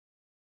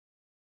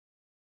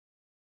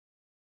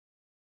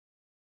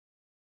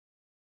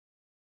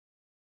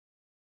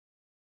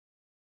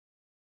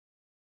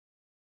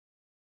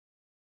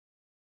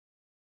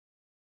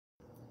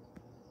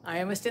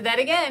I almost did that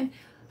again.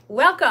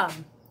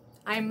 Welcome.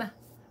 I'm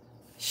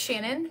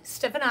Shannon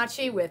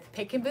Stefanacci with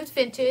Pick and Booth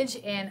Vintage,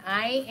 and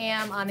I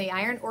am on the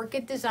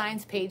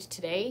Ironorchiddesigns page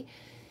today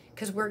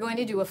because we're going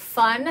to do a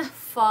fun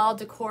fall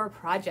decor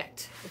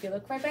project. If you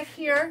look right back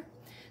here,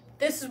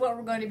 this is what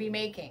we're going to be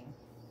making.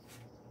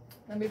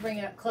 Let me bring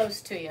it up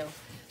close to you.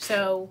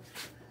 So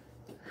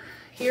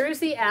here's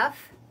the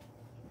F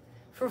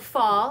for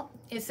fall.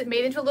 It's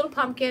made into a little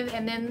pumpkin,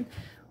 and then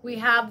we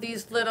have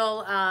these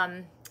little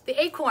the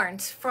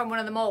acorns from one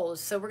of the molds.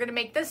 So we're gonna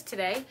make this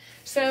today.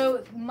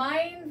 So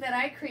mine that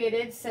I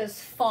created says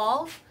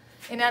fall,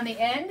 and on the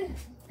end,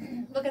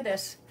 look at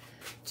this.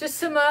 Just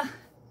some,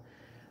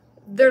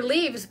 they're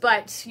leaves,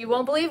 but you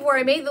won't believe where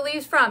I made the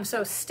leaves from.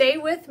 So stay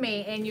with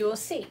me and you will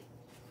see.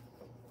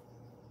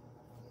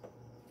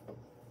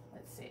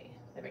 Let's see,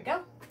 there we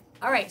go.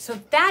 All right, so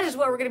that is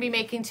what we're gonna be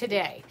making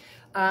today.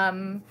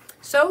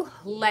 So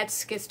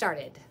let's get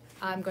started.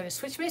 I'm gonna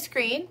switch my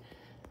screen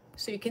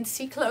so you can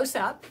see close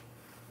up.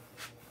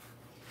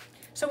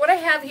 So what I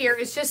have here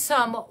is just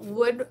some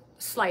wood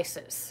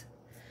slices.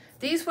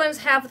 These ones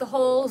have the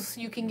holes.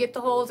 You can get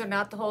the holes or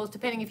not the holes,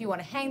 depending if you want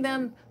to hang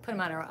them, put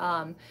them on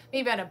a,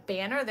 maybe on a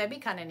banner. That'd be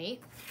kind of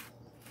neat.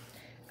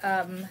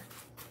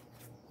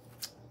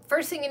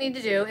 First thing you need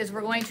to do is we're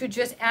going to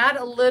just add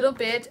a little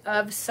bit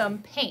of some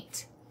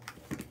paint.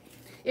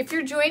 If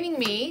you're joining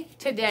me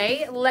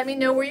today, let me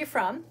know where you're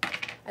from.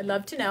 I'd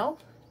love to know.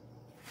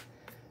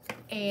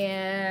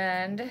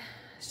 And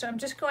so I'm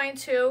just going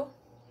to,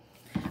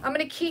 I'm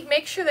going to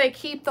make sure that I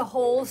keep the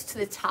holes to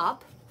the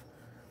top.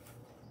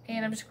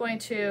 And I'm just going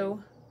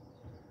to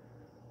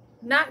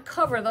not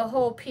cover the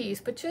whole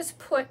piece, but just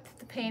put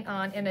the paint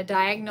on in a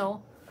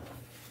diagonal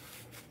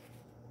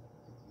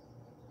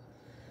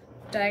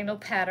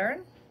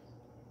pattern.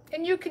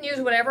 And you can use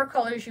whatever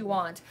colors you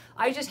want.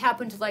 I just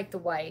happen to like the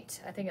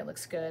white. I think it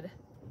looks good.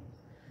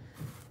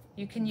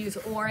 You can use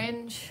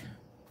orange,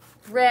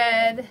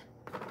 red,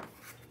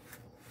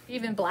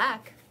 even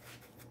black.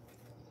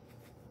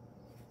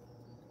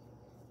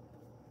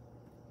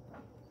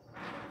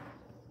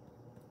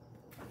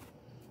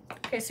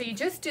 Okay, so you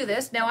just do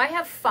this. Now I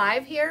have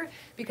 5 here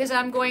because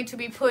I'm going to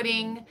be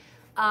putting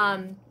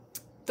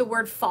the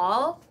word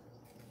fall,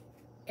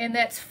 and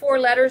that's 4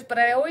 letters, but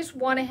I always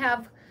want to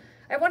have,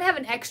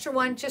 an extra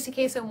one just in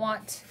case I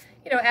want,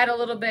 you know, add a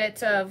little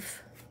bit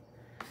of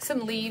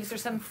some leaves or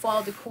some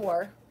fall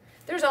decor.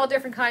 There's all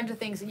different kinds of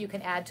things that you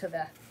can add to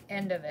the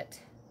end of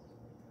it.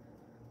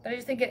 But I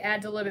just think it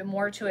adds a little bit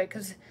more to it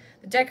because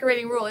the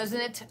decorating rule, isn't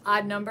it?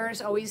 Odd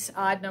numbers, always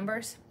odd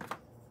numbers.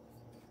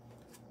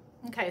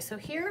 Okay, so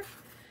here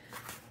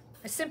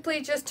I simply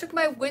just took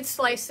my wood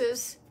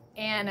slices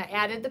and I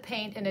added the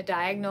paint in a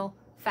diagonal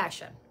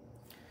fashion.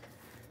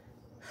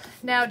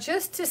 Now,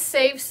 just to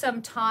save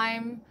some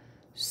time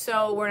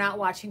so we're not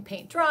watching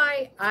paint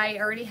dry, I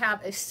already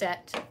have a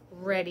set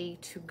ready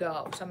to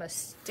go. So I'm going to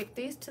stick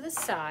these to the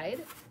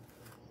side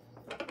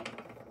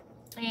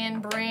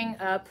and bring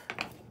up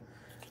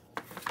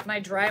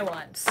my dry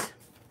ones.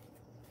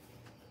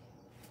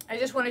 I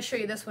just want to show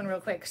you this one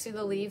real quick. See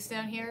the leaves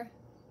down here?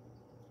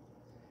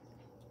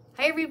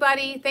 Hi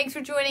everybody, thanks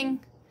for joining.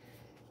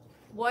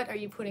 What are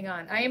you putting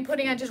on? I am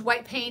putting on just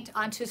white paint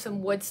onto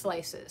some wood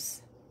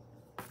slices.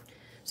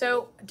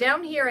 So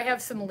down here I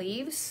have some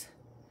leaves.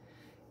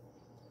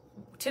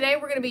 Today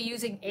we're going to be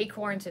using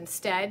acorns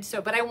instead.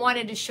 But I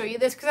wanted to show you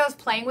this because I was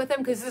playing with them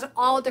because there's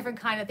all different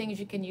kind of things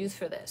you can use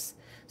for this.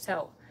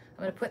 So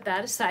I'm going to put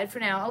that aside for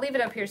now. I'll leave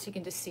it up here so you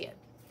can just see it.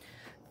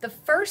 The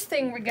first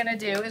thing we're going to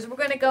do is we're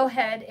going to go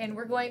ahead and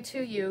we're going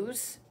to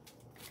use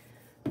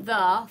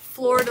the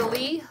Fleur De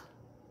Lis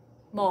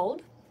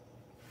Mould.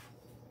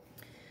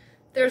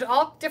 There's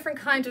all different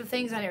kinds of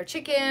things on here,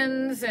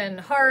 chickens and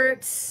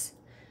hearts,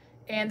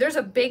 and there's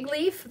a big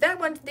leaf. That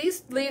one,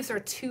 these leaves are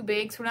too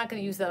big, so we're not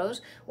going to use those.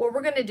 What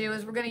we're going to do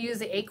is we're going to use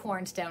the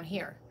acorns down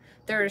here.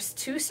 There's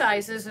 2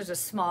 sizes. There's a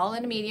small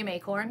and a medium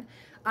acorn.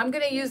 I'm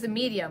going to use the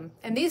medium,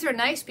 and these are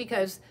nice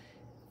because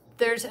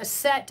there's a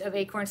set of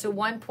acorns, so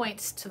one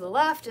points to the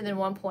left and then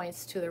one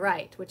points to the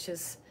right, which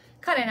is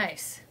kind of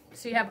nice.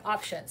 So you have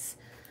options.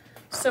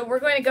 So we're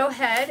going to go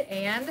ahead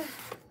and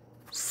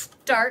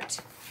start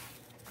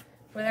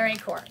with our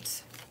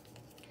acorns.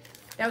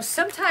 Now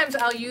sometimes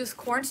I'll use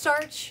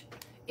cornstarch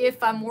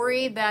if I'm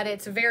worried that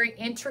it's a very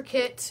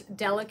intricate,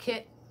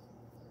 delicate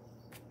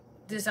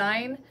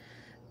design,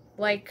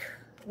 like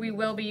we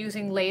will be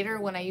using later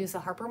when I use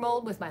the Harper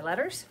Mould with my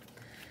letters.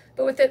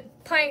 But with the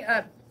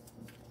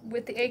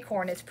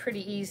acorn, it's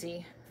pretty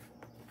easy.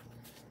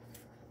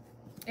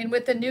 And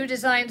with the new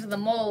designs of the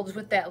molds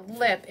with that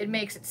lip, it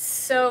makes it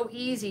so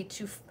easy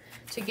to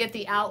get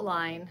the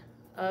outline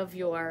of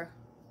your,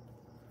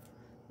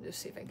 let's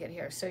see if I can get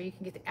here. So you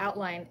can get the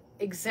outline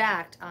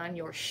exact on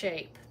your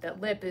shape.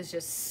 That lip is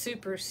just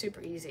super,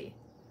 super easy.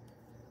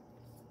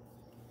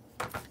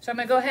 So I'm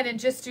going to go ahead and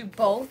just do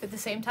both at the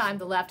same time,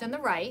 the left and the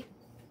right.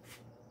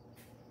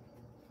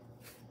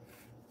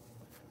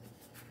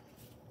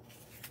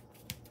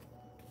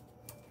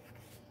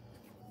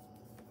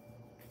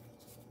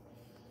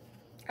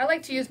 I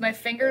like to use my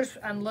fingers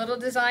on little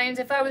designs.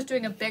 If I was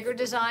doing a bigger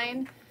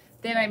design,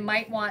 then I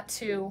might want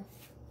to,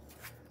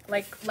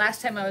 like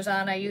last time I was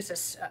on, I used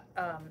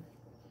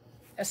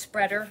a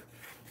spreader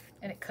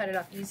and it cut it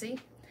off easy.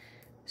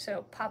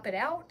 So pop it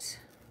out.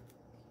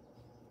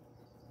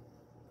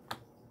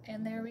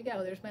 And there we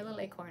go. There's my little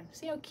acorn.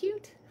 See how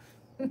cute?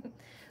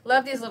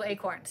 Love these little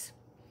acorns.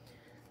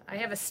 I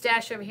have a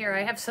stash over here.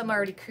 I have some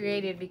already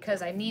created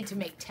because I need to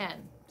make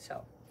 10.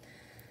 So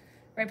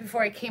right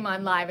before I came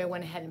on live, I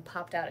went ahead and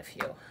popped out a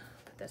few.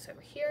 Put this over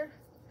here.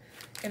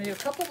 Gonna do a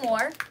couple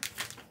more.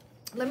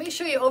 Let me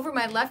show you over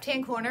my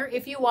left-hand corner.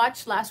 If you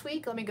watched last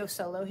week, let me go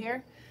solo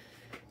here.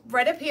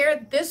 Right up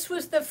here, this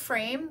was the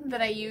frame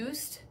that I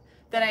used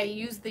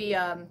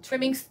the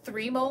Trimmings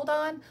 3 mold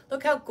on.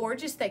 Look how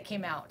gorgeous that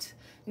came out.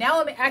 Now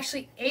I'm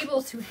actually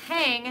able to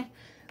hang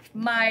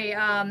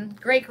my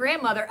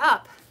great-grandmother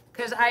up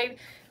because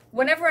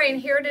whenever I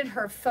inherited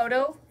her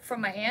photo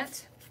from my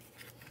aunt,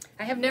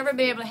 I have never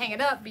been able to hang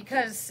it up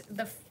because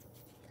the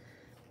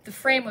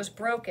frame was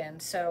broken.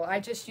 So I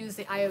just used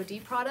the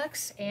IOD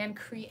products and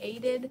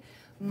created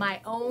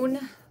my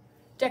own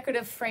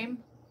decorative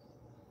frame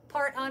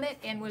part on it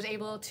and was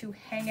able to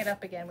hang it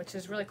up again, which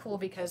is really cool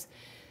because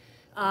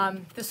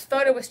this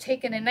photo was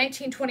taken in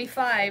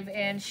 1925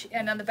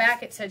 and on the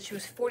back it said she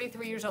was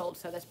 43 years old,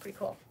 so that's pretty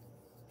cool.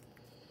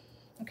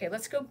 Okay,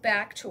 let's go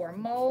back to our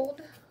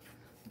mold.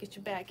 Get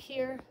you back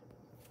here.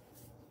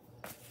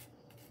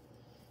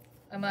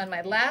 I'm on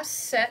my last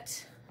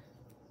set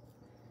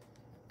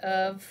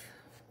of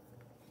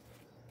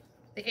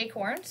the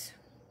acorns.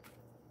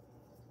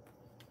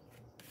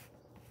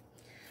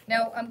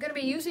 Now I'm going to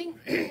be using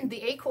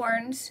the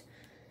acorns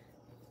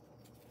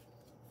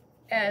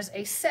as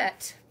a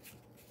set.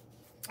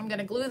 I'm going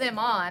to glue them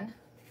on.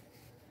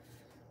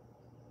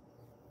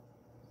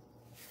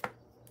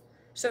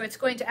 So it's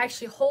going to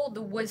actually hold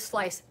the wood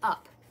slice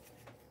up.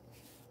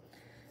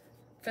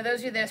 For those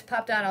of you that's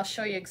popped on, I'll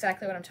show you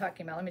exactly what I'm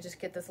talking about. Let me just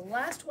get this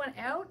last one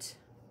out.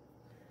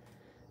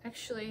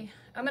 Actually,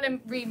 I'm going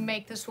to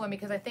remake this one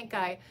because I think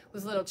I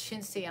was a little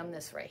chintzy on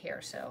this right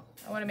here. So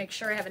I want to make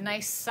sure I have a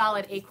nice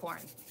solid acorn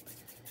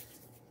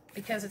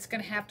because it's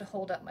going to have to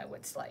hold up my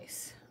wood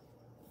slice.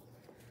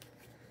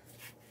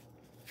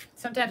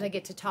 Sometimes I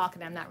get to talk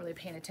and I'm not really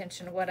paying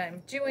attention to what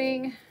I'm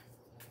doing.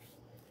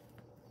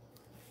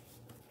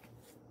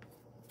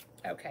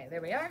 Okay,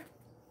 there we are.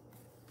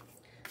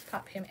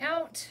 Pop him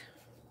out.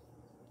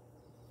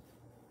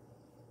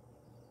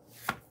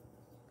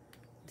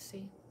 Let's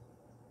see.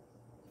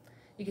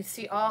 You can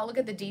see all, look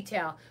at the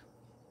detail.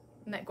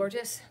 Isn't that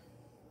gorgeous?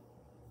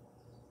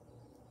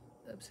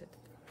 Oops.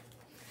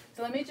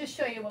 So let me just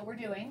show you what we're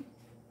doing.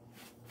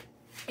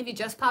 If you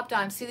just popped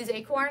on, see these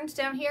acorns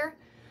down here?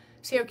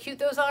 See how cute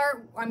those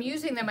are? I'm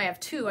using them, I have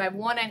two. I have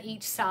one on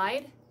each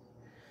side.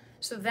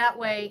 So that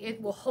way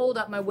it will hold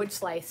up my wood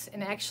slice.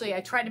 And actually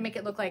I tried to make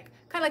it look like,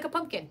 kind of like a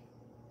pumpkin.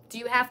 Do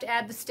you have to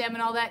add the stem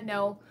and all that?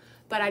 No,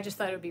 but I just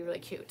thought it would be really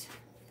cute.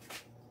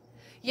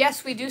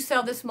 Yes, we do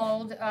sell this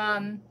mold.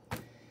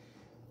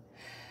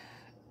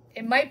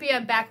 It might be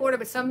on back order,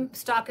 but some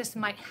stockists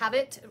might have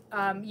it.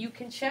 You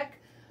can check.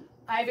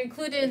 I've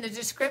included in the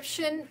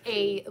description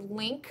a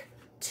link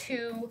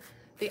to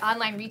the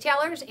online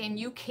retailers, and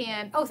you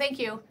can, oh, thank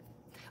you.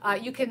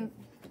 You can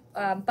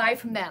buy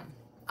from them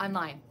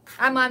online.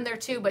 I'm on there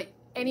too, but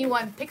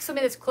anyone, pick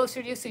somebody that's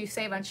closer to you so you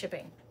save on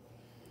shipping.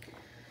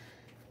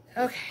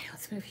 Okay,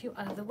 let's move you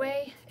out of the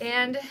way.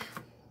 And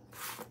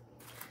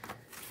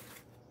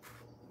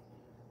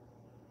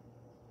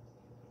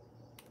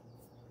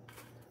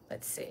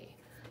let's see.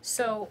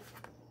 So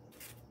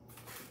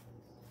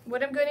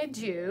what I'm going to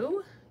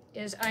do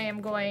is I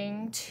am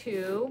going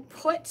to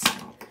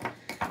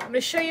I'm going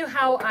to show you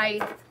how I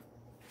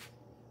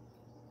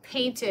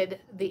painted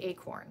the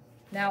acorn.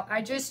 Now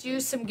I just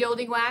used some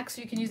Gilding Wax.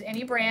 You can use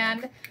any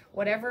brand,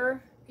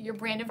 whatever your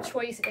brand of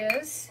choice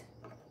is.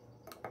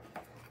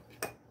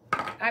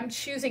 I'm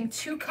choosing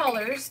two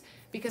colors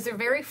because they're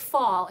very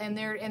fall and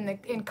they're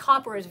in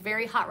copper is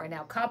very hot right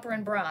now, copper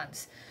and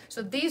bronze.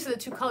 So these are the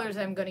two colors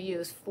I'm going to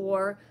use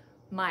for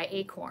my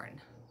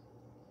acorn.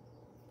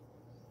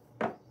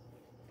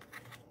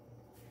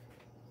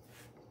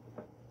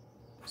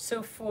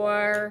 So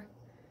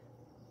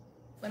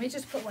let me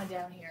just put one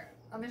down here.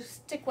 I'm going to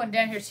stick one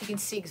down here so you can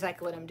see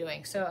exactly what I'm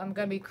doing. So I'm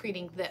going to be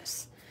creating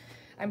this.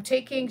 I'm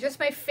taking just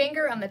my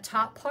finger on the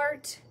top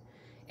part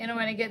and I'm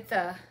going to get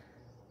the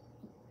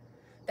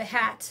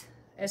hat,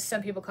 as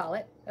some people call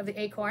it, of the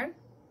acorn.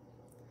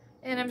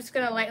 And I'm just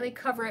going to lightly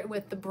cover it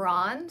with the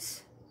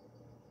bronze.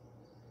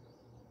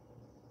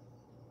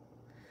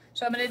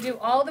 So I'm going to do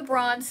all the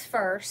bronze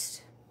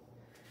first,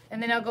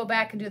 and then I'll go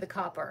back and do the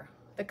copper.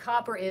 The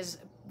copper is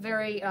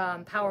very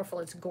powerful.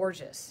 It's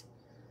gorgeous.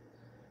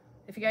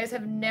 If you guys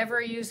have never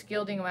used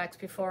Gilding Wax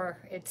before,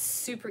 it's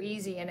super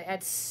easy and it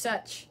adds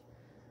such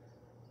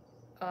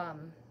a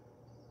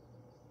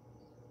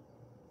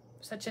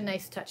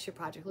nice touch to your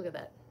project. Look at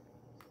that.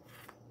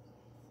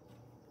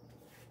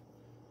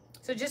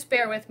 So just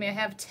bear with me. I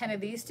have 10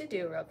 of these to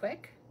do real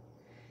quick.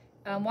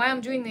 While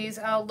I'm doing these,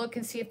 I'll look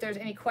and see if there's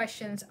any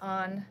questions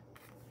on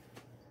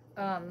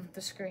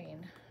the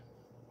screen.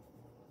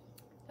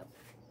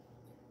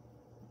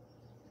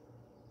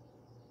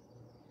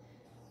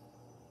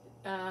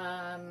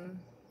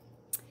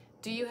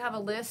 Do you have a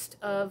list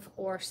of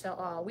or sell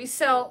all? We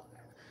sell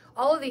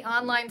all of the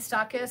online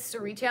stockists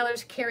or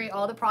retailers carry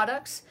all the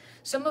products.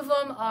 Some of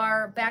them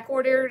are back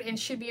ordered and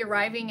should be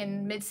arriving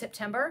in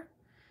mid-September,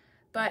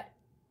 but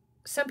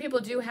some people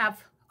do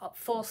have a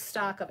full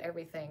stock of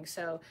everything.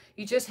 So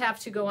you just have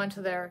to go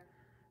onto their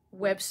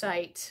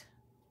website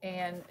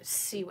and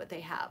see what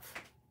they have.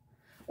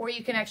 Or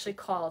you can actually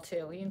call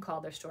too. You can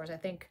call their stores, I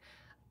think,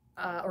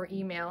 or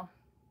email.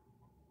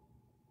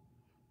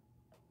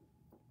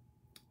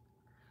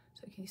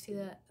 So can you see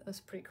that? That's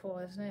pretty cool,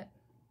 isn't it?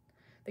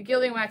 The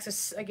Gilding Wax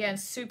is, again,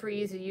 super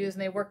easy to use,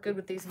 and they work good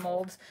with these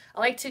molds. I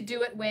like to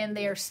do it when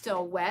they are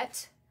still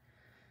wet,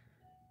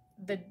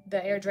 the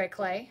air dry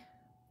clay,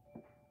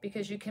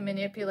 because you can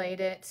manipulate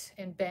it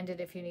and bend it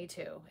if you need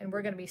to. And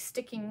we're going to be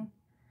sticking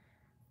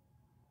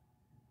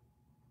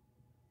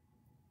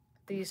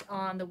these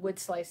on the wood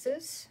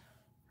slices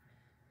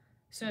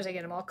as soon as I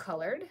get them all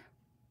colored.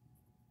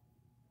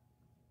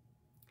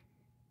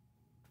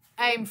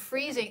 I'm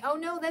freezing. Oh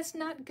no, that's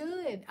not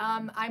good.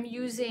 I'm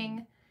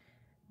using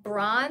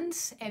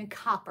bronze and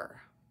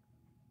copper.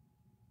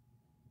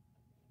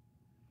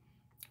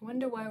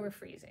 Wonder why we're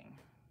freezing.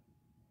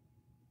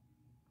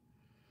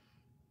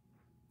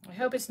 I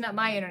hope it's not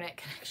my internet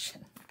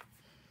connection.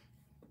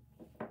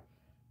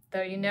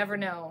 Though you never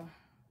know.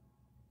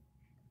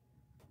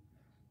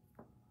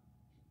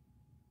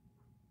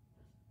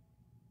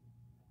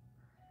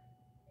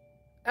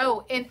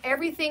 Oh, and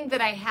everything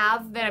that I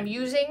have that I'm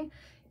using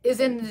is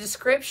in the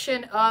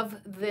description of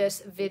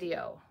this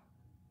video.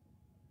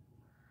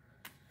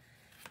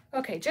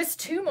 Okay, just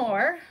two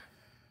more.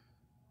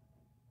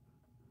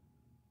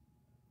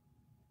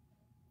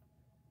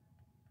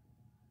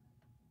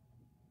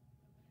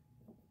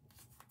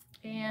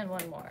 And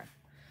one more.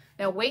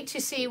 Now wait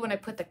to see when I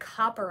put the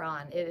copper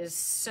on. It is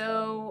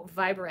so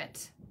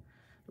vibrant.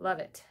 Love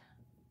it.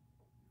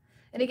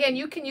 And again,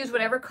 you can use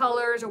whatever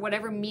colors or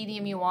whatever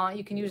medium you want.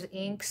 You can use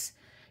inks.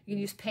 You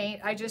can use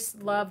paint. I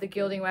just love the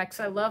Gilding Wax.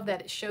 I love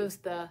that it shows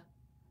the...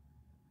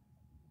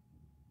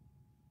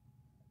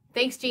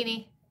 Thanks,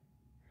 Jeannie.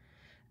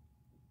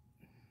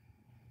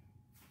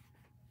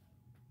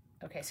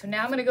 Okay, so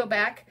now I'm going to go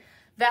back.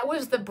 That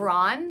was the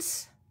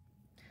bronze.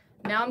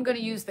 Now I'm going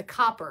to use the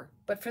copper.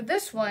 But for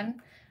this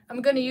one,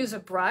 I'm going to use a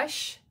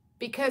brush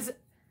because,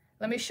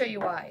 let me show you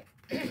why.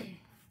 I'm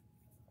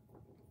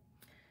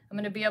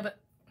going to be able to,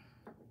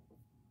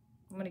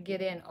 I'm going to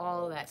get in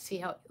all of that. See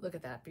how, look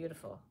at that,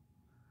 beautiful.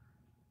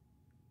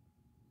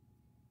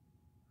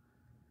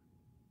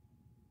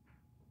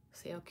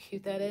 See how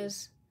cute that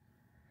is?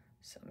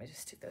 So let me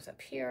just stick those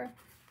up here.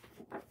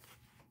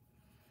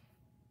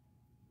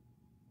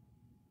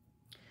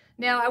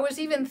 Now, I was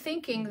even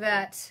thinking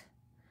that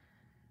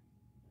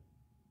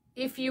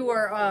if you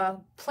were a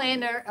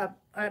planner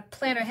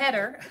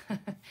header,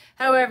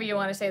 however you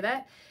want to say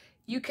that,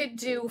 you could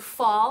do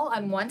fall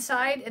on one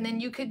side, and then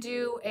you could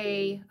do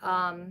a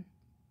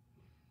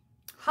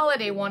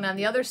holiday one on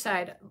the other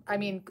side. I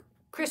mean,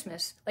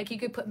 Christmas, like you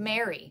could put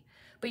Mary,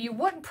 but you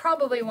wouldn't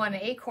probably want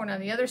an acorn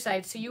on the other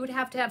side, so you would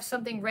have to have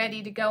something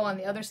ready to go on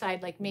the other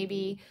side, like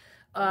maybe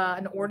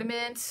an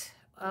ornament.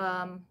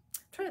 I'm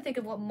trying to think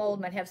of what mold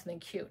might have something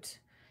cute.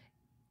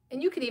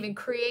 And you could even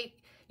create,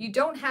 you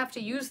don't have to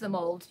use the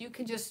mold. You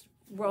can just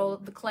roll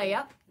the clay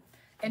up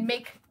and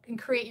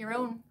create your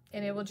own,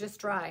 and it will just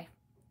dry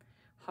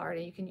hard,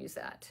 and you can use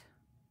that.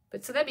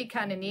 But so that'd be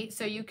kind of neat.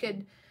 So you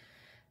could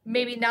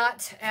maybe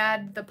not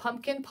add the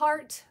pumpkin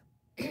part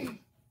and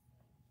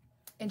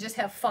just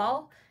have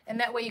fall, and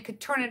that way you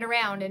could turn it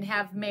around and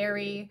have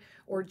Mary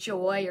or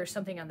Joy or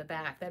something on the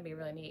back. That'd be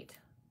really neat.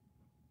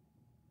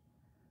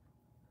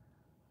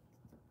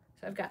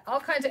 So I've got all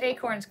kinds of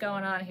acorns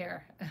going on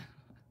here.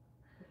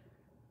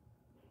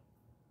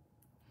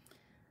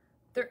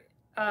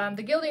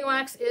 The Gilding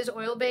Wax is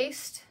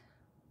oil-based,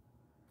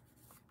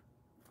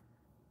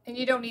 and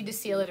you don't need to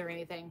seal it or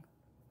anything.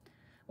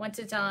 Once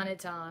it's on,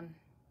 it's on.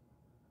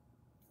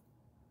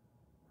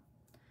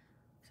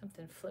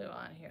 Something flew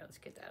on here. Let's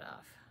get that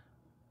off.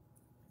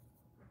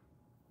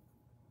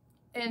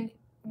 And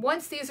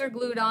once these are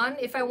glued on,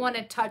 if I want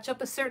to touch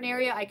up a certain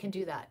area, I can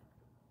do that.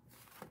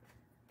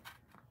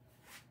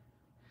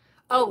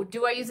 Oh,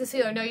 do I use a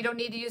sealer? No, you don't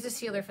need to use a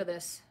sealer for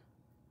this.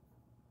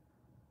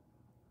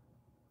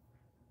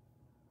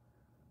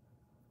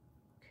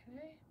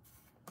 Okay.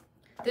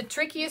 The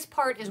trickiest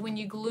part is when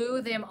you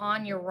glue them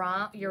on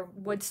your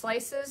wood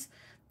slices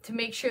to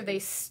make sure they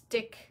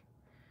stick,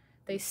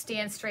 they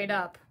stand straight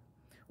up.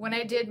 When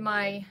I did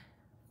my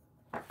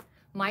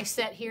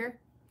set here,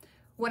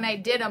 when I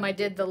did them, I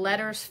did the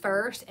letters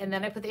first, and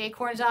then I put the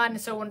acorns on.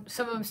 And so when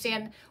some of them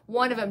stand,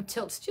 one of them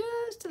tilts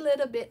just a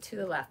little bit to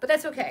the left, but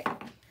that's okay.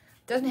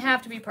 Doesn't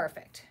have to be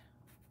perfect.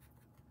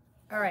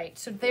 All right,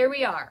 so there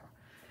we are.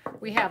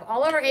 We have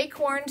all of our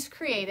acorns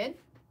created.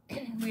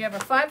 We have our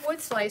 5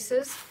 wood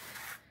slices.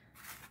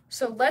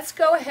 So let's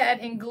go ahead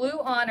and glue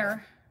on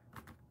our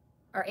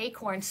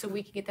acorns so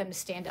we can get them to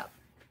stand up.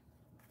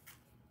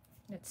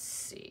 Let's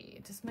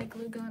see, does my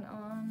glue gun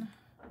on?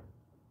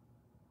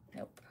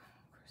 Nope.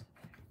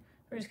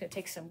 We're just gonna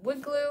take some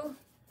wood glue.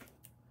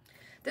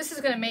 This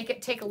is gonna make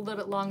it take a little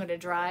bit longer to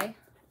dry.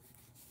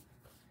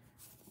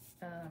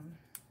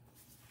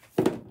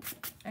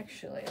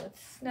 Actually,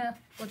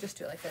 we'll just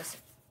do it like this.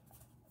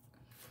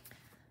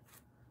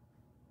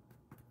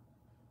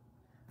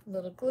 A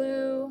little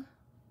glue.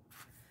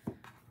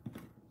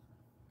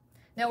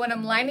 Now when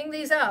I'm lining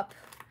these up,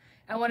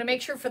 I want to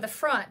make sure for the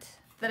front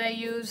that I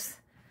use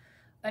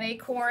an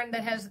acorn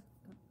that has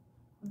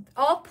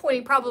all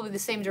pointing probably the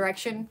same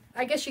direction.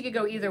 I guess you could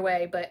go either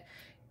way, but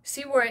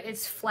see where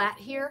it's flat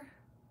here?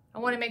 I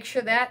want to make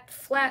sure that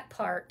flat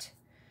part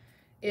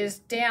is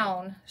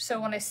down, so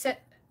when I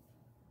set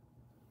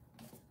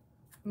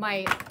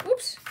my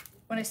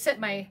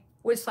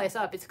wood slice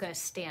up, it's going to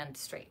stand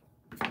straight.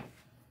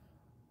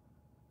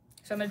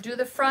 So I'm going to do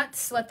the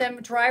fronts, let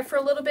them dry for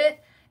a little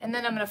bit, and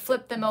then I'm going to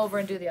flip them over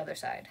and do the other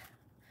side.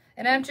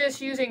 And I'm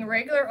just using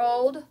regular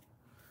old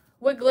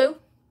wood glue.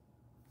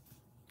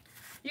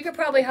 You could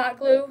probably hot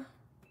glue.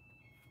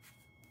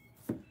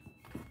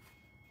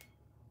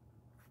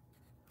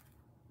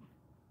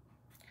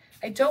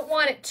 I don't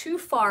want it too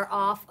far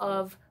off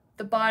of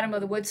the bottom of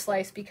the wood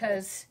slice,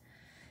 because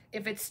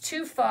if it's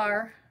too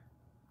far,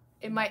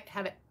 it might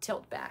have it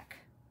tilt back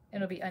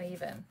and it'll be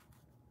uneven.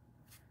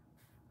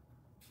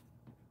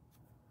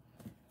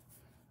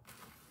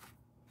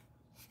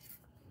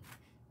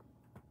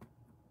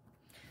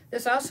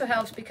 This also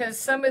helps because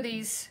some of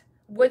these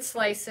wood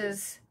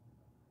slices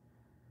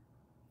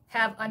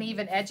have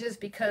uneven edges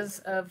because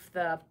of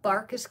the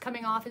bark is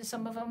coming off in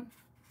some of them.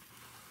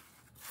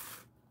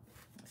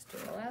 Let's do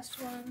the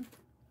last one.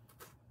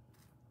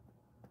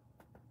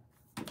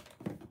 Here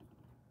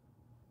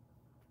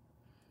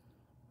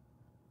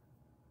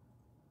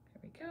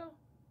we go.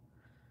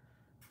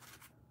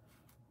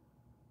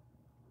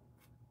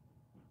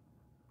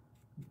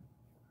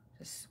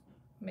 Just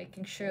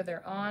making sure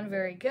they're on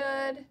very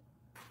good.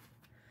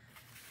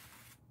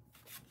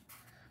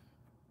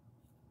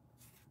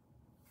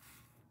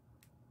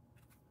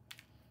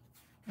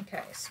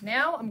 Okay, so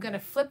now I'm going to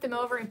flip them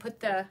over and put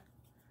the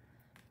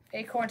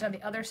acorns on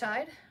the other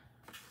side.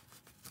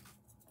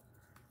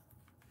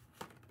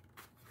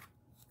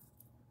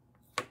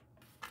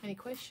 Any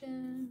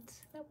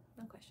questions? Nope,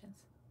 no questions.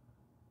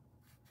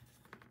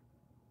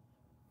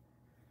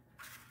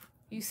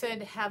 You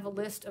said have a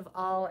list of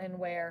all and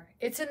where.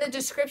 It's in the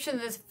description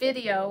of this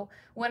video.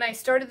 When I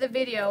started the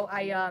video,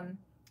 I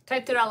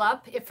typed it all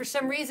up. If for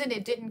some reason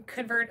it didn't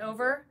convert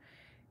over,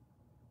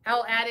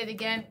 I'll add it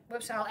again.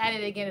 Whoops, I'll add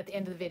it again at the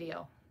end of the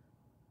video.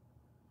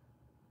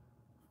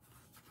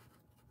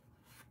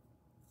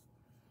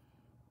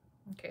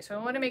 Okay, so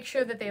I want to make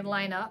sure that they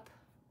line up.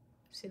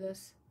 See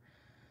this?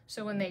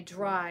 So when they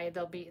dry,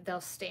 they'll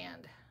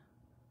stand.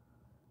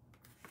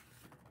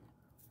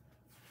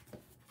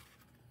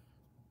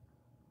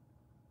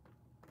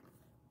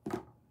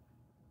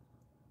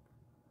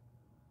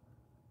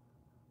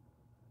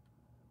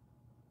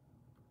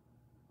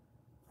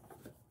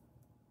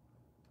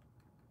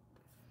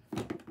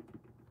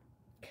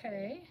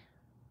 Okay.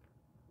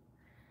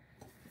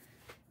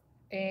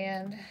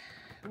 And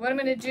what I'm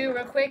going to do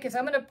real quick is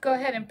I'm going to go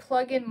ahead and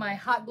plug in my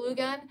hot glue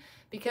gun,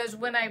 because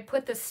when I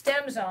put the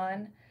stems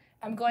on,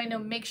 I'm going to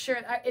make sure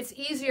it's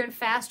easier and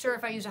faster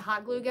if I use a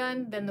hot glue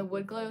gun than the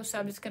wood glue. So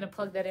I'm just going to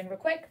plug that in real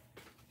quick.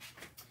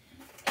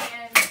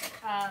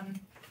 And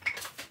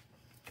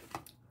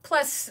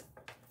plus,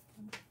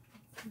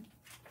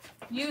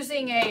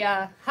 using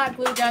a hot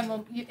glue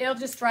gun it'll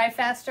just dry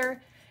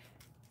faster.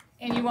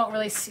 And you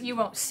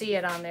won't see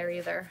it on there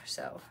either.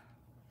 So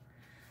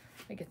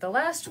let me get the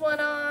last one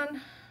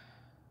on.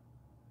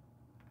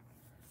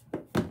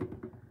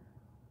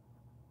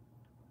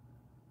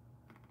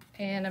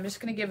 And I'm just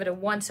going to give it a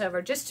once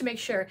over just to make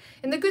sure.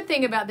 And the good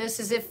thing about this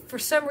is if for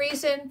some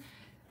reason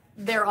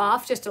they're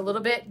off just a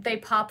little bit, they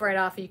pop right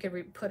off and you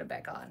can put them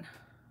back on.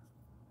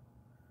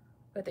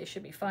 But they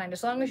should be fine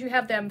as long as you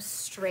have them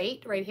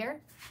straight right here.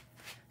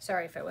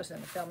 Sorry if I wasn't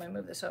in the film, I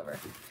moved this over.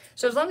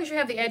 So as long as you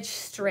have the edge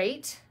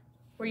straight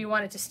where you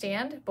want it to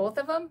stand, both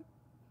of them,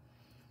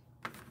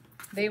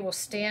 they will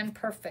stand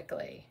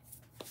perfectly.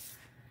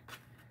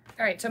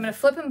 All right, so I'm going to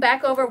flip them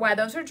back over while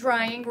those are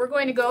drying. We're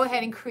going to go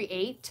ahead and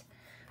create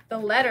the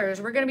letters.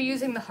 We're going to be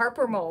using the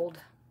Harper Mould.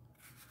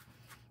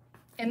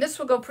 And this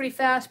will go pretty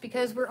fast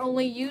because we're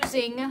only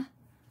using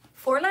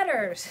 4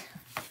 letters.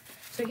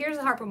 So here's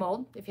the Harper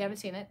Mould, if you haven't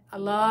seen it. I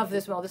love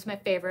this mold. This is my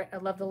favorite. I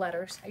love the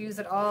letters. I use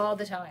it all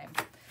the time.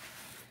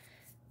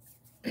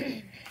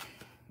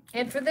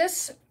 And for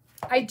this,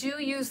 I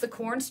do use the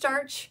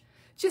cornstarch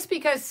just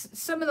because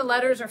some of the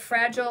letters are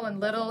fragile and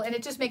little, and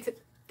it just makes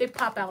it, they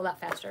pop out a lot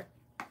faster.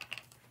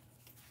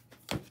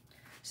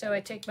 So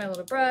I take my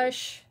little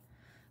brush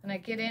and I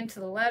get into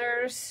the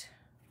letters.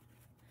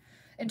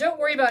 And don't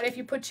worry about if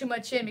you put too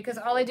much in, because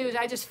all I do is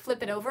I just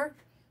flip it over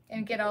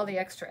and get all the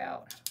extra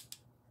out.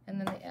 And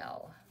then the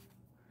L.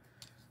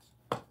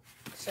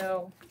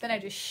 So then I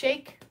just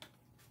shake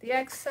the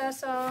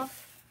excess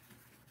off.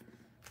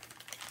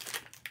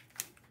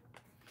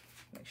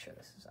 Make sure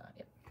this is on.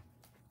 Yep.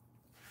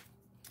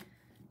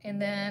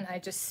 And then I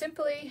just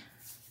simply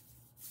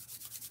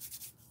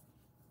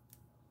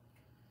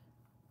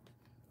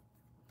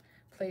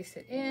place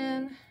it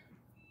in.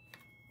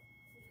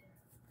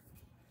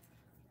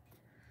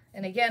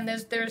 And again,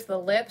 there's the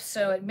lip,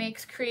 so it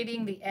makes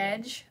creating the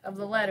edge of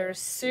the letters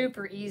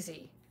super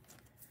easy.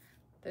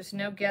 There's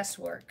no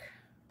guesswork.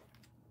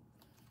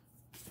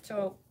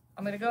 So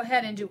I'm going to go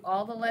ahead and do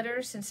all the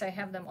letters since I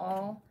have them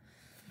all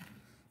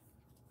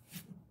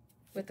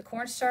with the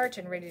cornstarch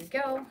and ready to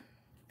go.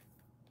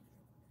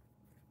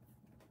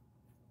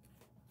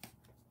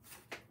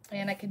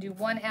 And I can do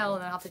one L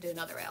and then I'll have to do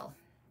another L.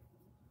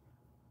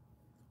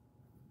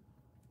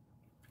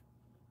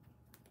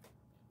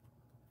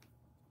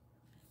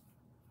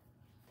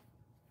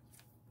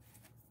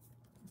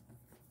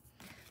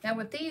 Now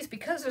with these,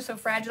 because they're so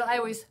fragile, I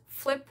always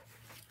flip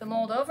the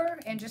mold over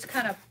and just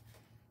kind of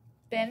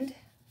bend,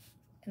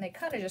 and they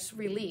kind of just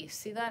release.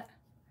 See that?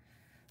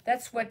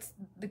 That's what's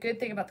the good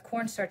thing about the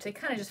cornstarch. They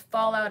kind of just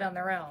fall out on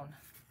their own.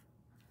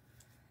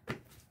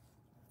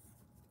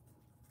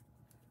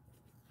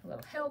 A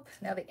little help.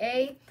 Now the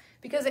A,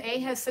 because the A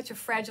has such a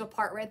fragile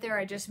part right there,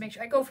 I just make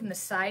sure I go from the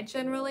side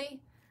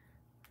generally.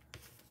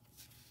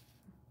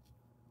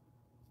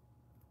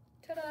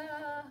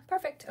 Ta-da!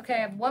 Perfect. Okay, I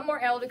have one more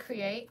L to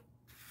create.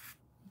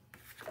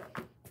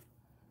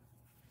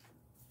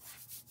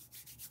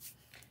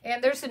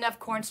 And there's enough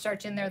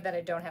cornstarch in there that I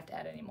don't have to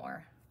add any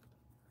more.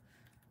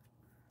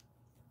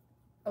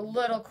 A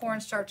little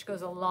cornstarch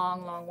goes a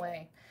long, long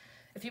way.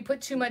 If you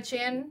put too much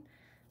in,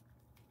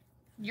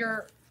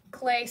 your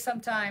clay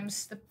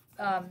sometimes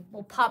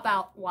will pop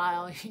out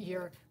while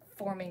you're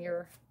forming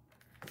your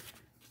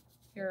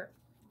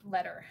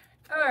letter.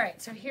 All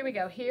right, so here we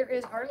go. Here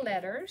is our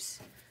letters.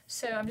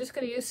 So I'm just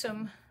going to use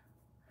some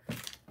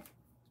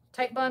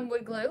Tight Bond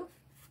wood glue.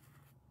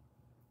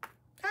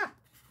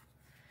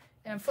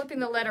 And I'm flipping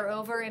the letter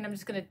over, and I'm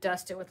just going to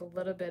dust it with a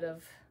little bit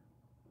of,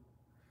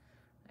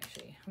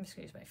 actually, I'm just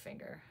going to use my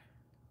finger.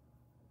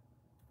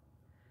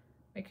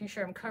 Making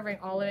sure I'm covering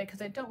all of it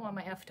because I don't want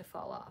my F to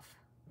fall off.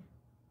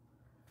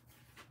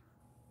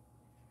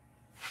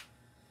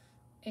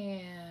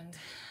 And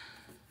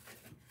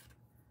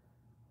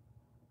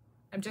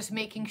I'm just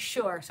making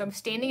sure. So I'm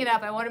standing it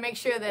up. I want to make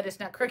sure that it's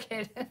not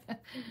crooked.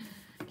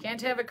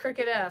 Can't have a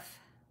crooked F.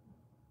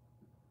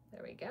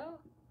 There we go.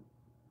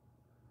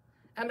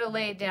 I'm going to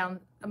lay it down.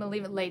 I'm going to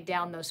leave it laid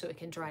down though so it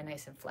can dry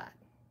nice and flat.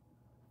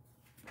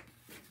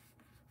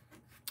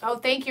 Oh,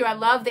 thank you. I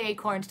love the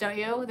acorns, don't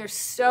you? They're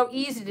so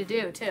easy to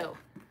do too.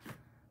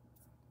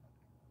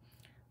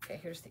 Okay,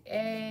 here's the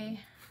A.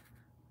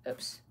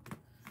 Oops.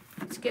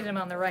 Let's get them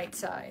on the right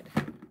side.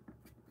 A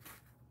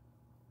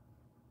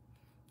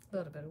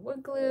little bit of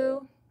wood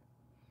glue.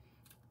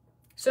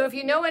 So if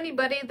you know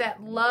anybody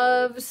that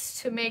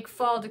loves to make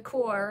fall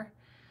decor,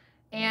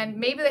 and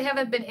maybe they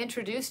haven't been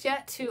introduced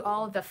yet to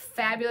all of the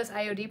fabulous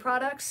IOD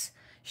products,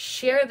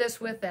 share this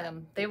with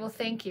them. They will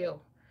thank you.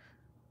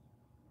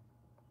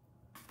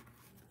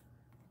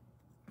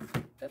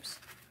 Oops.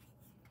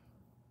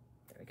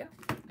 There we go.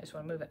 I just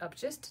want to move it up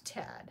just a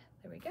tad.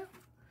 There we go.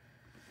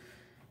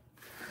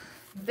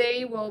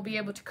 They will be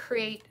able to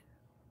create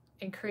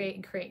and create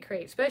and create and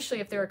create,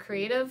 especially if they're a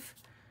creative.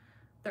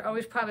 They're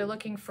always probably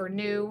looking for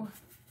new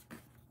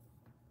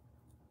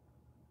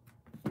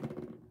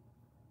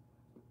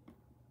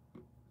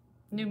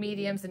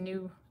mediums and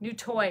new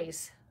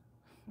toys,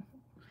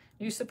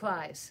 new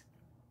supplies.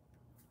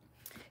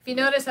 If you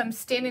notice, I'm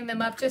standing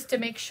them up just to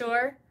make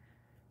sure,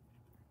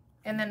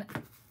 and then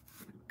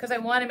because I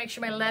want to make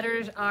sure my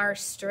letters are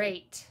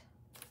straight.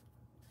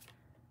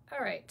 All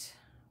right.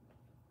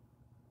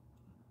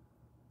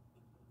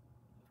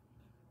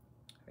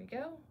 There we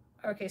go.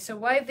 Okay, so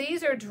while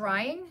these are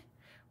drying,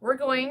 we're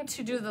going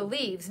to do the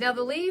leaves. Now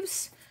the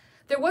leaves,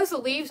 there was the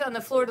leaves on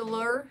the Fleur De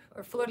Lis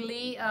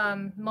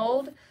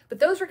mold, but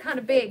those were kind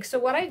of big. So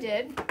what I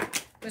did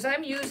was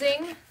I'm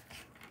using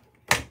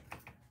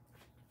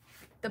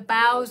the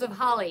boughs of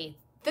holly.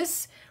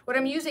 This, what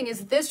I'm using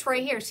is this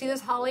right here. See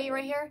this holly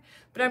right here?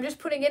 But I'm just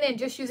putting it in,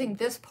 just using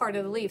this part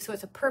of the leaf. So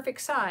it's a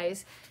perfect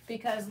size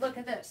because look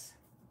at this.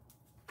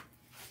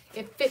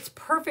 It fits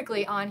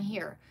perfectly on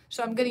here.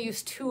 So I'm going to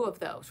use 2 of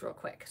those real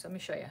quick. So let me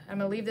show you. I'm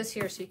going to leave this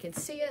here so you can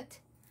see it.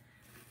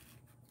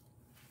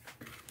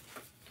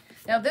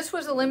 Now this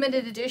was a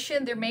limited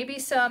edition. There may be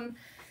some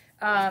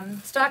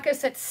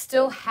stockists that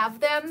still have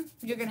them.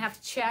 You're going to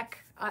have to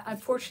check.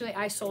 Unfortunately,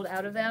 I sold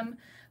out of them.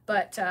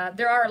 But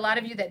there are a lot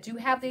of you that do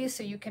have these,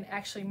 so you can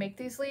actually make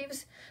these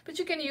leaves. But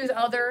you can use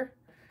other,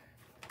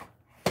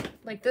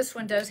 like this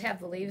one does have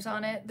the leaves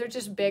on it. They're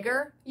just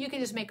bigger. You can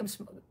just make them,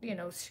 you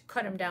know,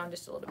 cut them down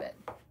just a little bit.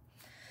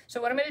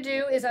 So what I'm going to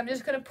do is I'm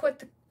just going to put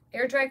the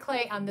air dry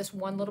clay on this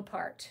one little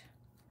part.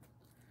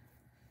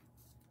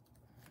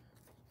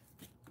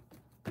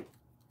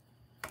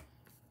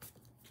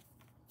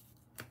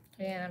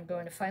 And I'm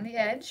going to find the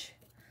edge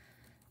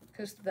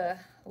because the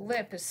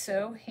lip is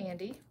so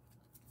handy.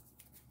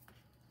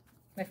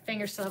 My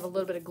fingers still have a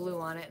little bit of glue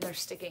on it and they're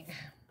sticking.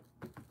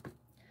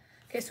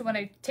 Okay, so when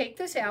I take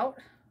this out,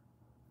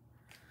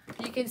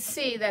 you can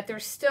see that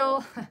there's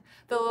still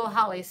the little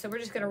hollies. So we're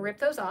just gonna rip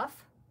those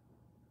off.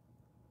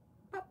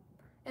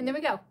 And there we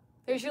go.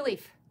 There's your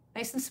leaf,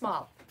 nice and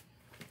small.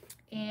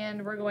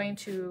 And we're going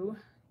to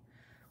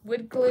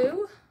wood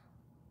glue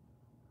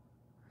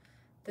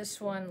this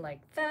one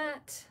like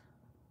that.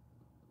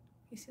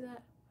 You see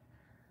that?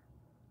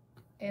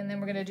 And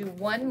then we're gonna do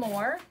one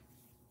more.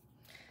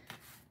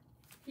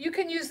 You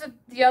can use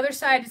the other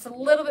side. It's a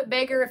little bit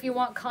bigger if you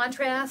want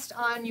contrast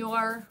on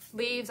your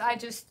leaves. I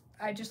just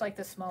like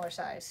the smaller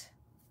size.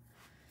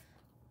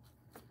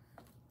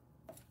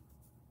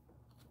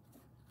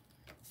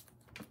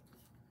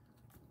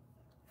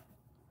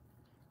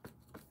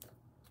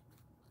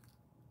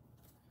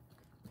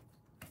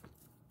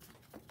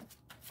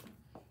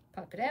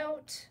 Pop it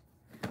out.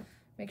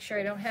 Make sure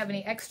I don't have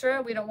any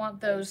extra. We don't want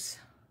those,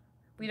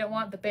 we don't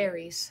want the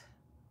berries.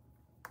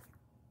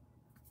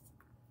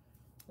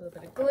 A little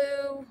bit of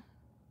glue.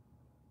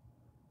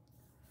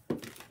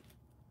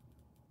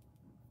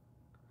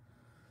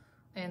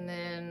 And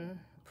then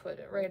put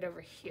it right over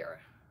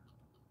here.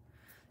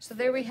 So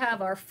there we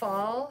have our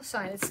fall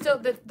sign. It's still,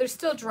 they're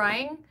still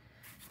drying,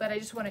 but I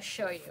just want to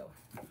show you.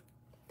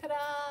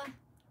 Ta-da!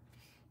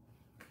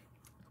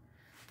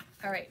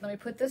 All right, let me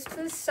put this to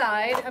the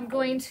side. I'm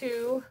going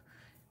to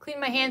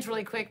clean my hands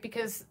really quick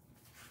because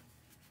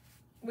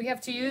we have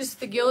to use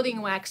the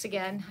gilding wax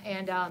again,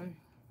 and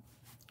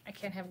I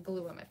can't have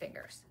glue on my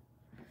fingers.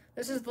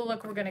 This is the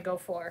look we're gonna go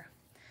for.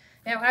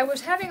 Now, I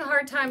was having a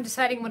hard time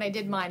deciding when I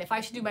did mine, if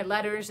I should do my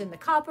letters in the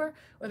copper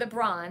or the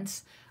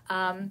bronze.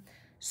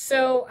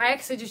 So I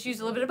actually just used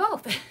a little bit of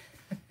both.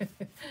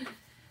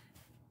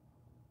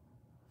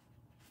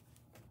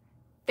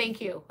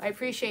 Thank you, I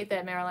appreciate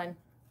that, Marilyn.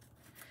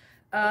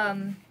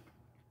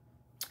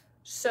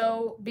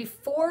 So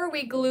before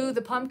we glue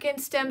the pumpkin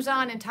stems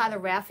on and tie the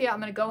raffia, I'm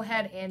gonna go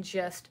ahead and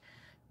just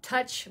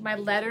touch my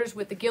letters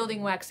with the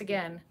gilding wax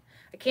again.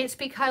 I can't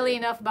speak highly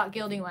enough about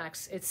gilding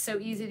wax. It's so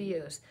easy to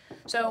use.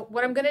 So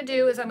what I'm gonna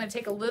do is I'm gonna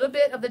take a little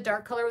bit of the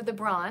dark color of the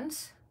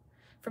bronze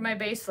for my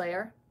base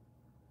layer.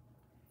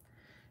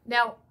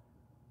 Now,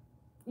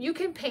 you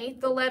can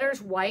paint the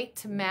letters white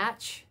to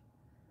match,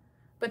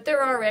 but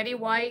they're already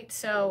white,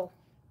 so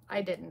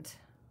I didn't.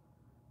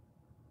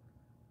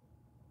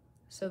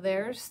 So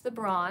there's the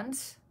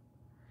bronze.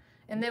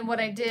 And then what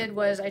I did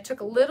was I took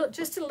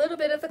just a little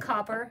bit of the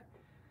copper.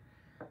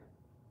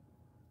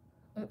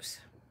 Oops.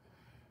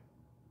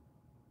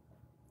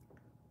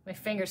 My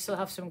fingers still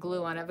have some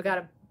glue on it. I've got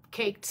a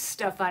caked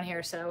stuff on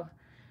here, so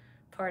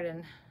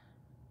pardon.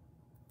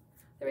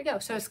 There we go.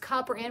 So it's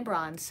copper and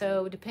bronze.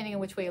 So depending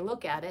on which way you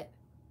look at it,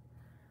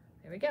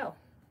 there we go.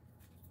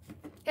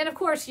 And of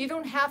course, you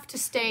don't have to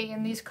stay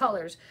in these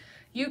colors.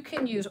 You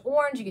can use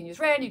orange, you can use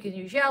red, you can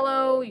use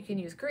yellow, you can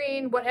use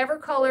green, whatever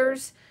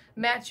colors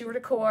match your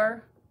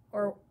decor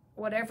or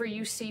whatever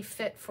you see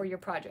fit for your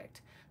project.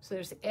 So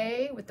there's the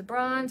A with the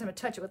bronze. I'm gonna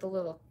touch it with a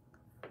little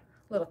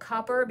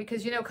copper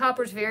because you know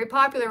copper is very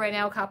popular right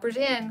now. Copper's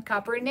in,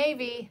 copper and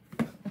navy.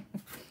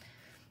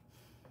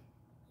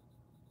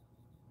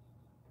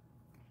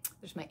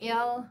 There's my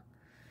L.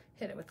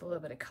 Hit it with a little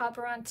bit of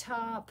copper on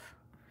top.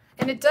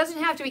 And it doesn't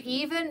have to be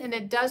even, and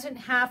it doesn't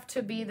have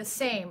to be the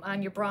same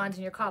on your bronze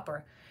and your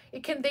copper. They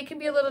can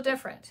be a little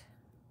different.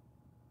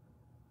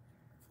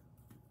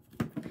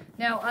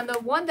 Now, on the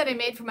one that I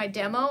made for my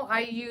demo,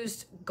 I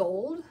used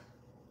gold.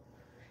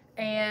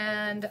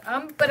 And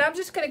but I'm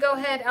just gonna go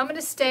ahead, I'm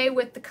gonna stay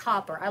with the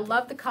copper. I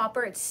love the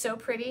copper, it's so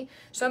pretty.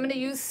 So I'm gonna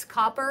use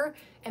copper,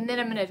 and then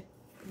I'm gonna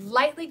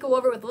lightly go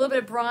over it with a little bit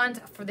of bronze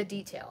for the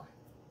detail.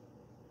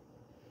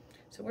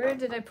 So where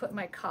did I put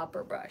my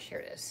copper brush? Here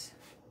it is.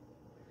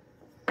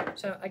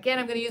 So again,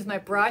 I'm going to use my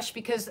brush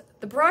because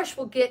the brush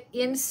will get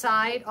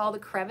inside all the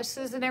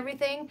crevices and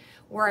everything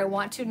where I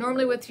want to.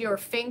 Normally with your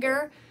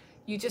finger,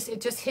 it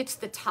just hits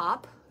the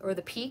top or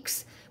the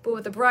peaks, but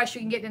with the brush,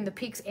 you can get in the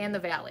peaks and the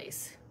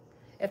valleys,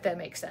 if that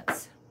makes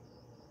sense.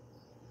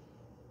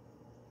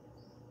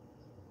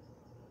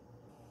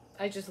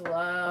 I just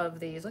love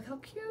these. Look how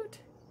cute.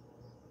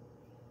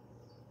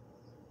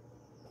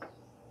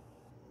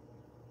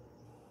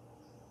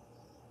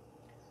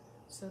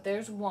 So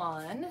there's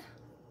one.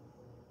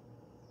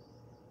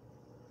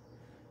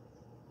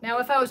 Now,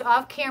 if I was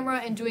off camera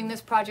and doing this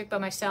project by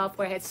myself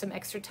where I had some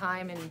extra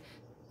time and,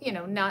 you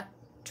know, not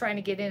trying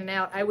to get in and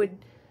out, I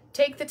would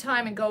take the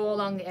time and go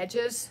along the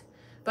edges.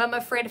 But I'm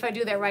afraid if I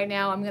do that right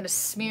now, I'm going to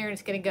smear and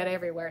it's going to get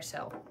everywhere,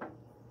 so.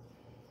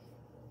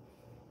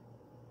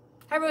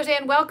 Hi,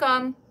 Roseanne,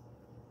 welcome.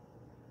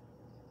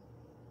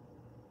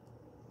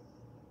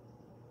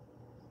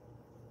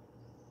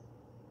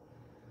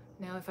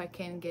 Now if I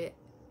can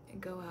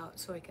go out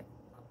so I can.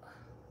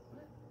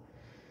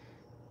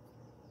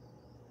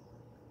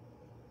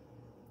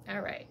 All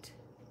right.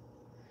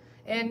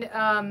 And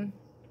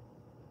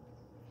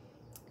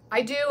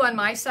I do on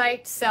my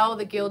site sell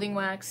the gilding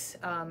wax,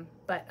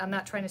 but I'm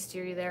not trying to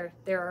steer you there.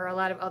 There are a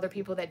lot of other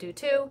people that do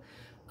too.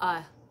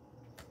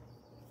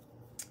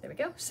 There we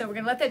go. So we're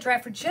gonna let that dry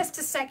for just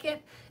a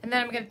second, and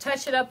then I'm gonna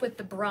touch it up with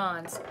the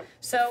bronze.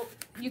 So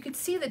you can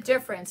see the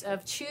difference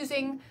of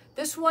choosing,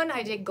 this one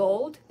I did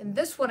gold, and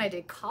this one I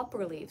did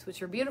copper leaves,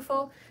 which are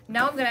beautiful.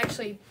 Now I'm gonna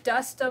actually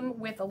dust them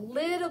with a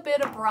little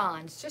bit of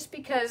bronze, just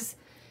because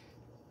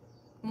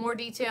more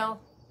detail,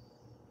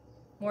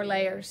 more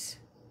layers,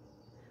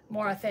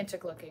 more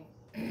authentic looking.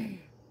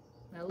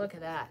 Now look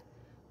at that.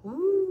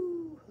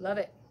 Woo, love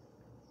it.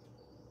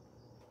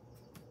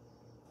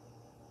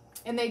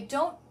 And they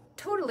don't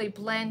totally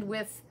blend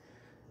with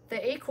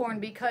the acorn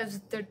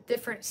because they're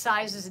different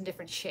sizes and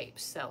different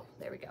shapes. So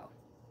there we go.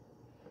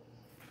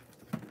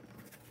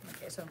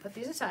 Okay, so I'll put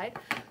these aside.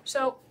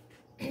 So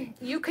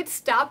you could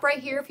stop right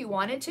here if you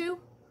wanted to,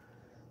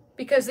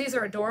 because these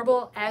are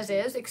adorable as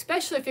is,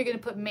 especially if you're going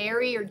to put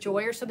Mary or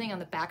Joy or something on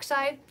the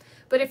backside.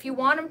 But if you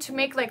want them to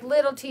make like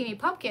little teeny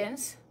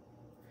pumpkins,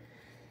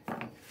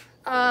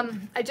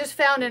 I just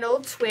found an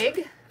old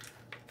twig,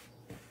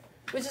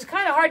 which is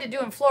kind of hard to do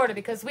in Florida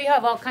because we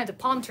have all kinds of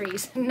palm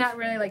trees, not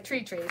really like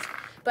trees.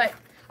 But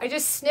I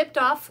just snipped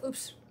off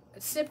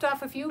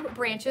a few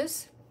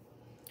branches,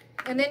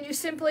 and then you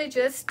simply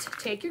just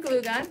take your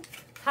glue gun,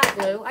 hot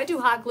glue. I do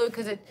hot glue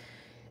because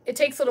it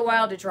takes a little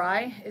while to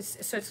dry,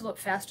 so it's a little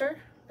faster.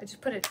 I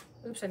just put it,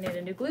 oops, I need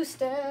a new glue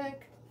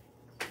stick.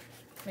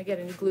 Let me get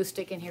a new glue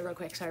stick in here real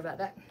quick, sorry about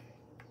that.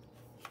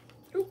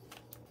 Ooh.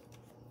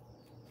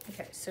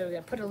 Okay, so we're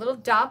gonna put a little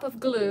dot of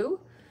glue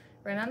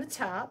right on the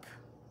top.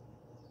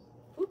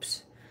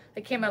 Oops,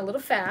 that came out a little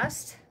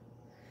fast.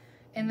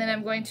 And then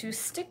I'm going to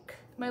stick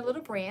my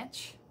little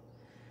branch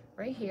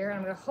right here.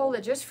 I'm going to hold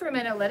it just for a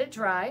minute, let it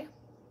dry.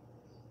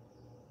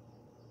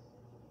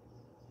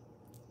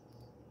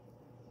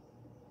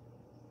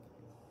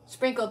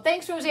 Sprinkled.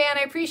 Thanks, Roseanne.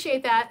 I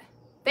appreciate that.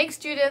 Thanks,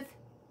 Judith.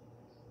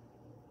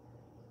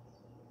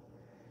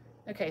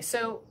 Okay,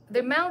 so the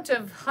amount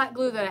of hot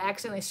glue that I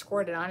accidentally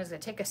squirted on is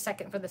going to take a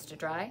second for this to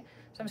dry.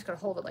 So I'm just going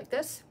to hold it like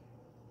this.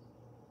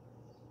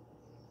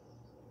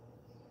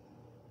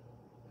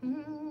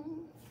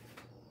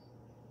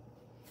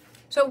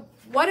 So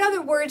what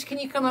other words can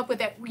you come up with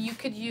that you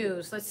could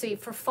use? Let's see,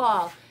 for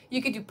fall,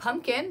 you could do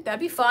pumpkin. That'd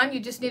be fun.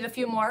 You just need a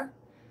few more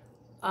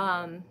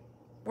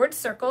word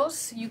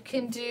circles. You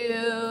can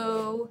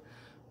do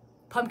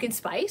pumpkin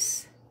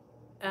spice.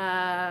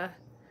 Not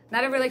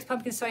everybody likes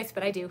pumpkin spice,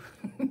 but I do.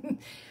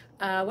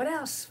 What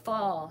else?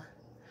 Fall.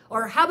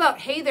 Or how about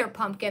hey there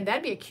pumpkin?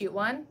 That'd be a cute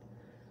one.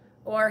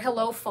 Or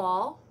hello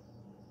fall.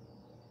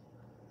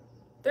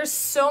 There's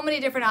so many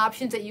different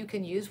options that you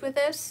can use with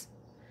this.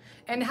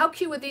 And how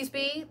cute would these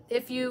be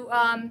if you,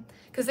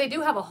 because they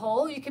do have a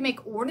hole, you can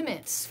make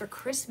ornaments for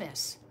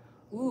Christmas.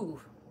 Ooh,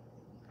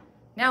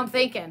 now I'm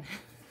thinking.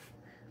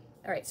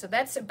 All right, so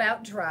that's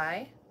about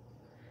dry.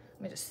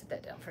 Let me just sit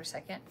that down for a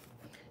second.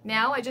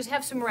 Now I just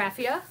have some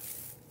raffia.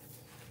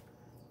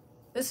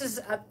 This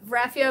is,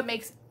 raffia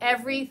makes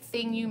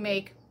everything you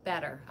make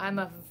better. I'm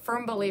a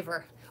firm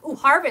believer. Ooh,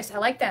 harvest, I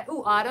like that.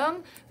 Ooh,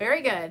 autumn,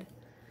 very good.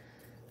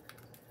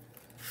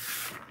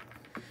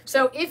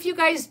 So if you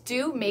guys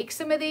do make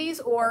some of these,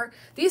 or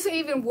these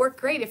even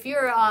work great if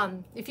you're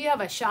if you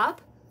have a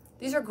shop,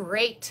 these are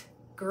great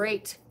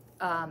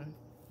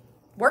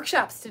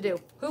workshops to do.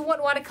 Who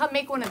wouldn't want to come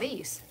make one of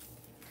these?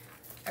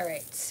 All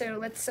right,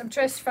 so I'm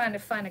just trying to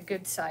find a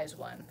good size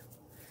one.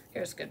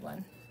 Here's a good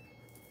one.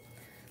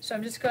 So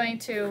I'm just going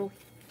to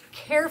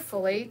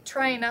carefully,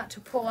 trying not to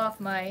pull off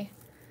my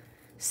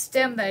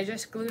stem that I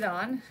just glued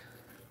on.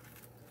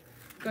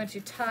 I'm going to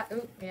tie,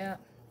 oh yeah.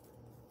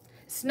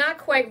 It's not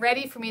quite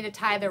ready for me to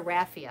tie the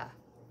raffia.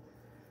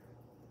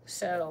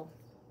 So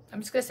I'm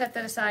just going to set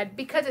that aside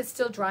because it's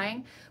still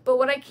drying. But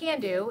what I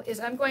can do is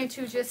I'm going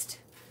to just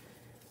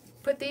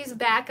put these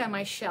back on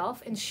my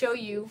shelf and show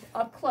you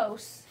up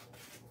close.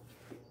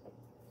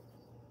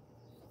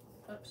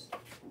 Oops.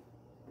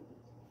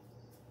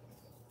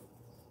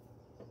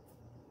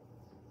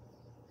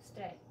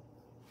 Stay.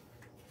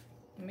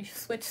 Let me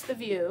switch the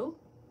view.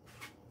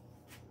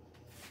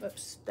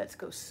 Whoops, let's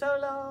go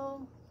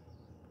solo.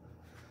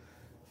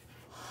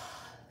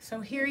 So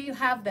here you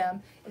have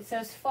them. It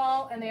says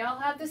fall, and they all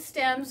have the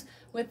stems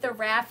with the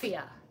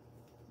raffia.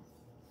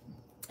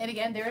 And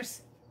again,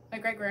 there's my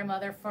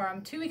great-grandmother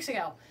from 2 weeks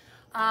ago.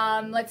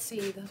 Let's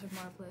see, those are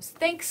marvelous.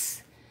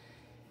 Thanks.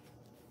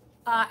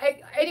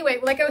 Anyway,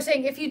 like I was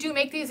saying, if you do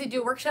make these, you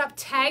do a workshop,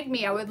 tag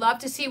me. I would love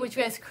to see what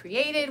you guys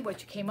created,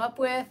 what you came up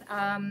with.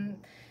 And,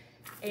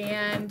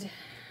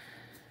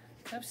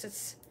 oops,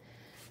 it's,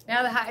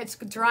 now it's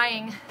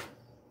drying,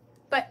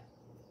 but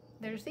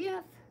there's the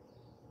F.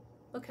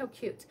 Look how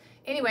cute.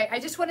 Anyway, I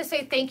just want to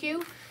say thank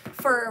you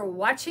for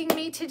watching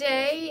me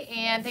today,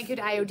 and thank you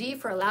to IOD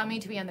for allowing me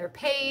to be on their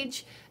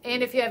page.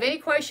 And if you have any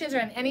questions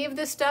on any of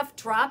this stuff,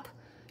 drop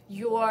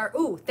your,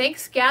 ooh,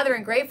 thanks, Gather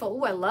and Grateful.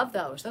 Ooh, I love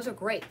those. Those are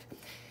great.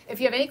 If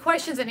you have any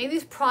questions on any of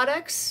these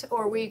products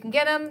or where you can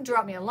get them,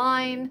 drop me a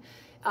line.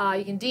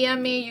 You can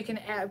DM me. You can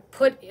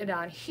put it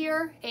on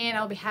here, and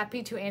I'll be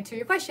happy to answer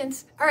your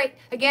questions. All right.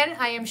 Again,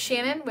 I am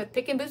Shannon with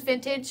Pick and Boost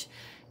Vintage,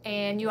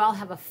 and you all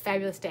have a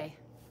fabulous day.